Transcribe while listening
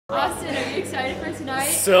Austin, are you excited for tonight?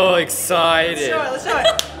 So excited. Let's show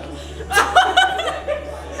it.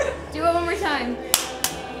 Do it one more time.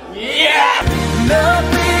 Yeah!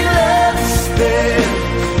 Nothing less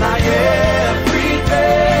than my everything.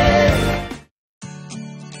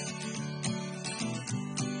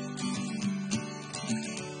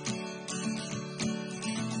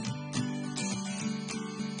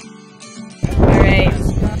 Alright,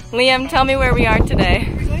 Liam, tell me where we are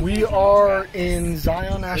today. We are in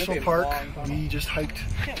Zion National Park. We just hiked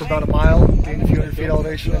for about a mile, gained a few hundred feet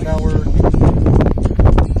elevation, and now we're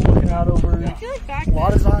looking out over a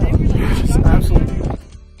lot of Zion. It's just absolutely beautiful.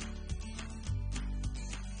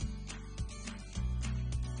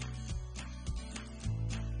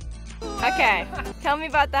 Okay, tell me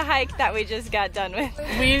about the hike that we just got done with.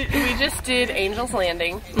 We just did Angel's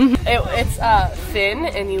Landing. It's thin,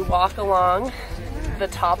 and you walk along the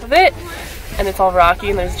top of it, and it's all rocky,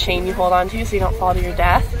 and there's a chain you hold on to so you don't fall to your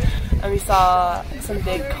death. And we saw some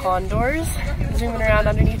big condors zooming around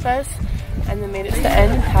underneath us, and then made it to the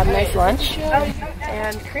end and had a nice lunch.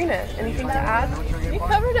 And Karina, anything to add? We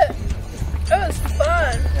covered it. It was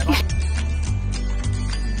fun.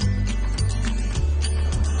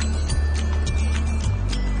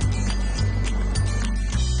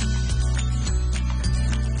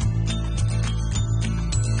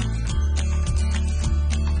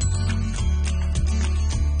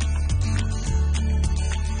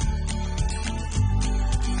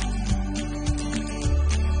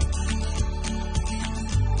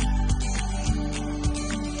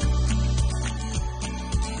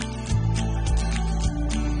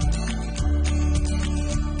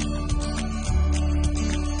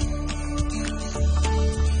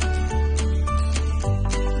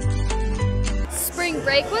 Spring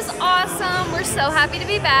break was awesome. We're so happy to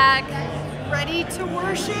be back. Ready to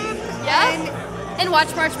worship. Yep. And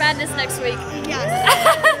watch March Madness next week.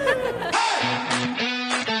 Yes.